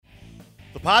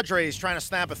The Padres trying to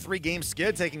snap a 3-game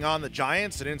skid taking on the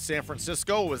Giants, and in San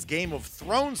Francisco was Game of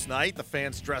Thrones night. The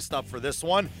fans dressed up for this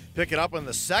one. Pick it up in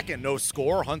the second, no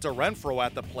score. Hunter Renfroe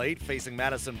at the plate facing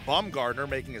Madison Bumgarner,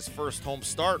 making his first home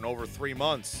start in over 3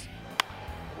 months.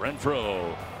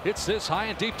 Renfroe hits this high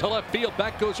and deep to left field.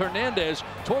 Back goes Hernandez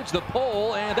towards the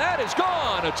pole, and that is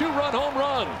gone. A 2-run home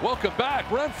run. Welcome back,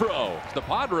 Renfroe. The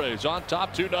Padres on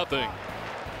top 2-0.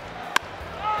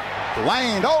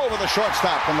 Laned over the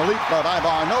shortstop from the leap by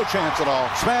Ibar. No chance at all.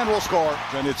 Span will score,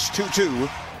 and it's 2-2.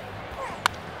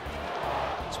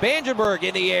 Spangenberg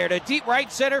in the air to deep right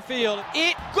center field.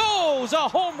 It goes! A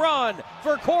home run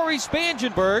for Cory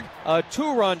Spangenberg. A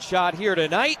 2-run shot here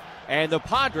tonight, and the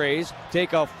Padres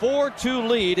take a 4-2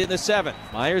 lead in the 7th.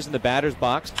 Myers in the batter's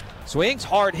box. Swings,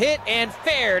 hard hit, and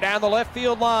fair down the left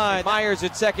field line. Myers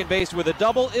at second base with a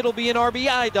double. It'll be an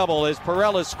RBI double as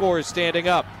Perella scores standing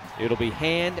up. It'll be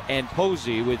Hand and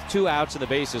Posey with 2 outs and the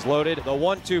bases loaded. The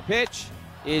 1-2 pitch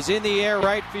is in the air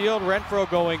right field. Renfroe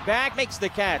going back, makes the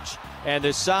catch, and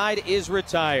the side is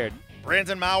retired.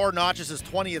 Brandon Maurer notches his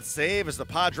 20th save as the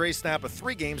Padres snap a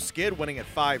 3-game skid, winning at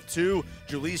 5-2.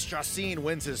 Jhoulys Chacín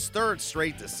wins his 3rd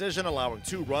straight decision, allowing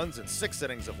 2 runs in 6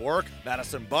 innings of work.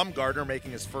 Madison Bumgarner,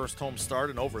 making his first home start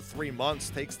in over 3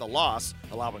 months, takes the loss,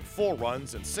 allowing 4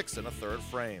 runs in 6 1/3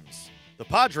 frames. The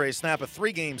Padres snap a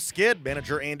 3-game skid.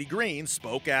 Manager Andy Green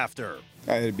spoke after.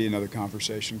 It'd be another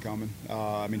conversation coming.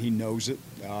 He knows it.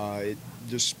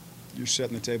 You're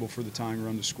setting the table for the tying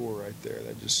run to score right there.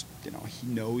 He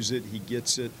knows it. He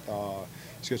gets it.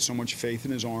 He's got so much faith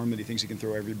in his arm that he thinks he can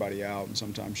throw everybody out. And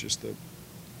sometimes just the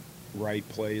right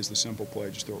play is the simple play.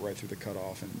 Just throw it right through the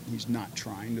cutoff. And he's not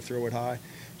trying to throw it high.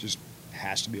 Just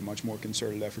has to be a much more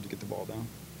concerted effort to get the ball down.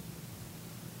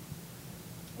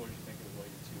 What did you think of the way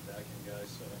your 2 backhand guys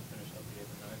finished up the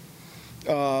 8th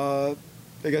and 9th?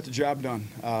 They got the job done.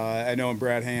 I know in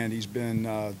Brad Hand, he's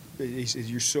been.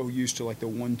 You're so used to like the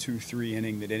 1, 2, 3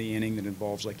 inning that any inning that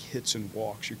involves like hits and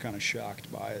walks, you're kind of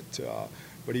shocked by it.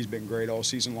 But he's been great all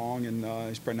season long, and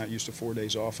he's probably not used to 4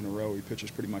 days off in a row. He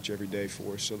pitches pretty much every day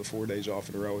for us, so the 4 days off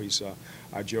in a row.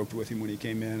 I joked with him when he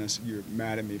came in. I said, "You're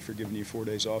mad at me for giving you 4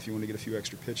 days off. You want to get a few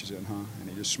extra pitches in, huh?" And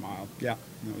he just smiled. Yeah,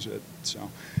 that was it.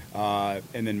 So,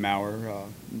 and then Maurer,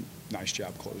 nice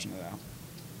job closing it out.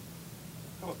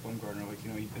 How about Bumgarner?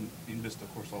 He missed,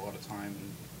 of course, a lot of time,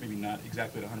 and maybe not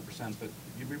exactly at 100%, but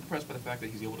you'd be impressed by the fact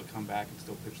that he's able to come back and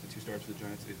still pitch the 2 starts for the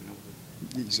Giants that he's been able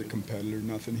to. He's a competitor.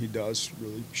 Nothing he does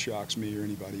really shocks me or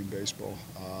anybody in baseball.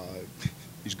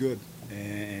 He's good,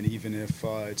 and even if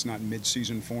it's not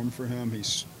mid-season form for him,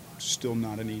 he's still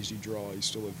not an easy draw. He's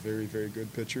still a very, very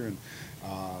good pitcher, and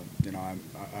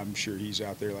I'm sure he's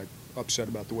out there like upset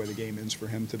about the way the game ends for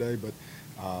him today, but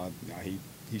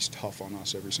he's tough on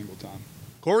us every single time.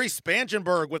 Cory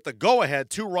Spangenberg with the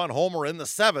go-ahead 2-run homer in the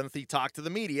 7th. He talked to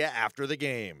the media after the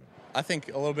game. I think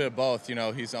a little bit of both.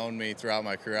 He's owned me throughout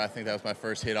my career. I think that was my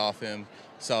first hit off him.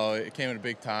 So it came at a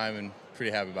big time, and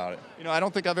pretty happy about it. I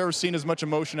don't think I've ever seen as much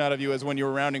emotion out of you as when you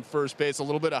were rounding first base. A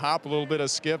little bit of hop, a little bit of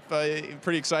skip.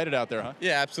 Pretty excited out there, huh?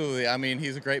 Yeah, absolutely.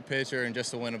 He's a great pitcher, and just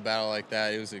to win a battle like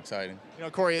that, it was exciting.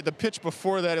 Cory, the pitch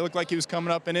before that, it looked like he was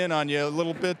coming up and in on you a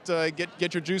little bit.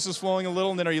 Get your juices flowing a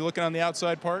little, and then are you looking on the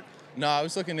outside part? No, I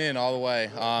was looking in all the way.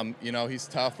 He's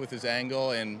tough with his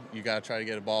angle, and you got to try to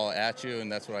get a ball at you, and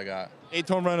that's what I got. 8th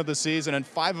home run of the season, and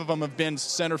 5 of them have been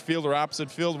center field or opposite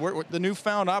field. The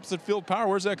newfound opposite field power,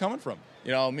 where's that coming from?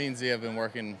 It means they have been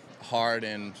working hard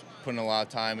and putting a lot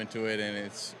of time into it, and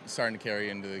it's starting to carry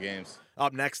into the games.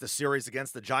 Up next, the series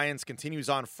against the Giants continues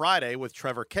on Friday with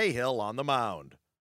Trevor Cahill on the mound.